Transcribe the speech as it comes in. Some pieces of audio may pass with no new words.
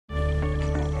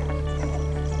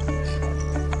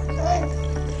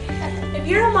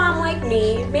you're a mom like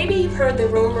me, maybe you've heard the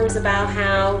rumors about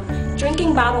how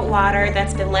drinking bottled water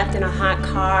that's been left in a hot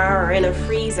car or in a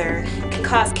freezer can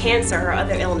cause cancer or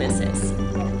other illnesses.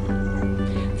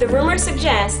 The rumors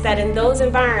suggest that in those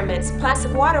environments,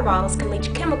 plastic water bottles can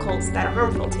leach chemicals that are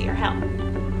harmful to your health.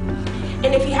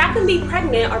 And if you happen to be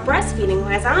pregnant or breastfeeding,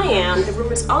 as I am, the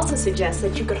rumors also suggest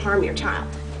that you could harm your child.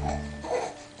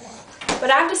 But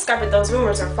I've discovered those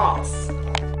rumors are false.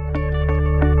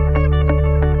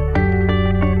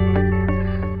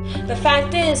 The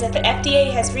fact is that the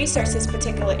FDA has researched this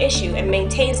particular issue and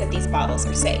maintains that these bottles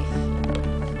are safe.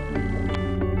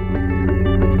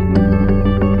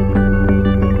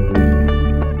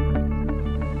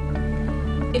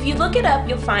 If you look it up,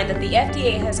 you'll find that the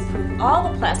FDA has approved all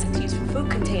the plastics used for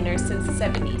food containers since the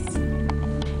 70s.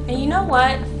 And you know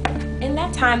what? In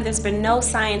that time, there's been no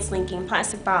science linking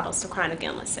plastic bottles to chronic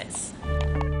illnesses.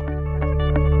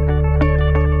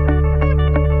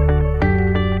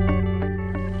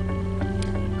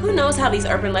 Who knows how these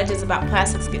urban legends about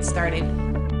plastics get started?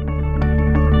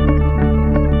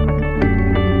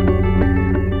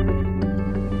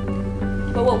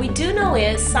 But what we do know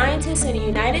is scientists in the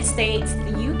United States,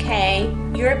 the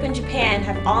UK, Europe, and Japan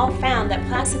have all found that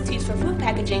plastics used for food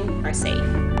packaging are safe.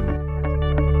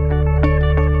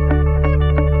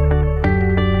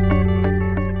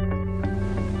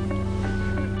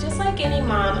 Just like any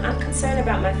mom, I'm concerned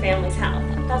about my family's health.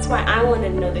 That's why I wanted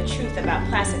to know the truth about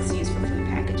plastics used for food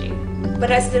packaging.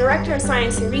 But as the Director of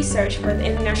Science and Research for the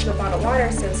International Bottled Water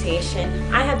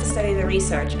Association, I have to study the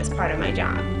research as part of my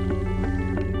job.